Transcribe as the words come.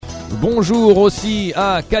Bonjour aussi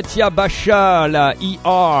à Katia Bacha, la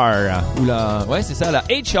ER, ou ouais c'est ça, la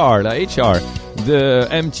HR de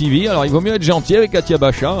MTV. Alors il vaut mieux être gentil avec Katia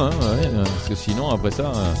Bacha, hein, parce que sinon après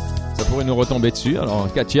ça pourrait nous retomber dessus. Alors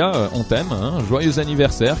Katia, on t'aime, hein. Joyeux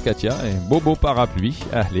anniversaire Katia, et beau parapluie.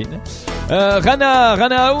 Allez.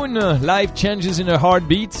 Rana Aoun, Life changes in a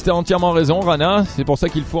heartbeat. T'as entièrement raison Rana, c'est pour ça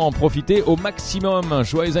qu'il faut en profiter au maximum.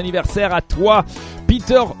 Joyeux anniversaire à toi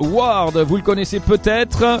Peter Ward, vous le connaissez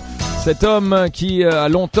peut-être, cet homme qui a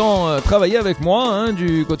longtemps travaillé avec moi, hein,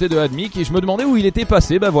 du côté de Admic, et je me demandais où il était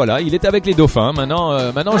passé. Ben voilà, il est avec les dauphins.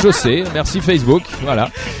 Maintenant je sais. Merci Facebook. Voilà.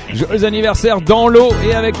 Joyeux anniversaire dans l'eau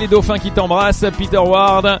et avec les dauphins qui t'embrassent, Peter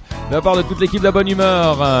Ward, de la part de toute l'équipe de la bonne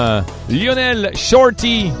humeur. Lionel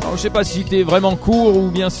Shorty. Alors, je sais pas si t'es vraiment court ou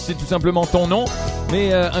bien si c'est tout simplement ton nom,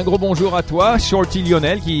 mais un gros bonjour à toi, Shorty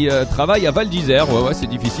Lionel, qui travaille à Val d'Isère. Ouais, c'est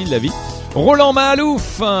difficile la vie. Roland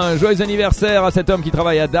Mahalouf, joyeux anniversaire à cet homme qui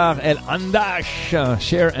travaille à Dar El Handash,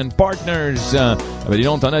 Share and Partners. Dis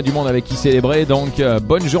donc, t'en as du monde avec qui célébrer, donc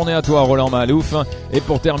bonne journée à toi Roland Mahalouf. Et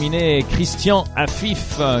pour terminer, Christian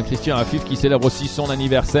Afif qui célèbre aussi son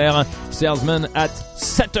anniversaire, Salesman at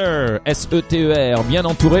Setter, S-E-T-E-R, bien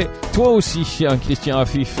entouré, toi aussi Christian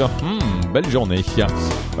Afif. Belle journée.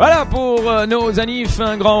 Voilà pour nos annives.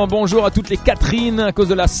 Un grand bonjour à toutes les Catherine à cause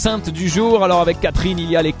de la sainte du jour. Alors avec Catherine, il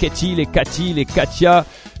y a les Katie, les Cathy, les Katia,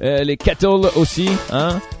 les Kettle aussi,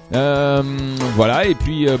 hein. Voilà, et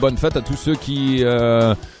puis bonne fête à tous ceux qui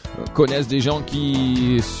connaissent des gens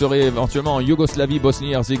qui seraient éventuellement en Yougoslavie,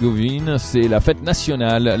 Bosnie-Herzégovine. C'est la fête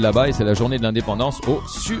nationale là-bas et c'est la journée de l'indépendance au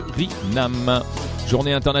Suriname.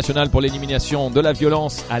 Journée internationale pour l'élimination de la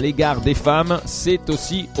violence à l'égard des femmes, c'est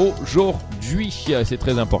aussi aujourd'hui. C'est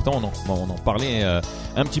très important, on en parlait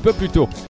un petit peu plus tôt.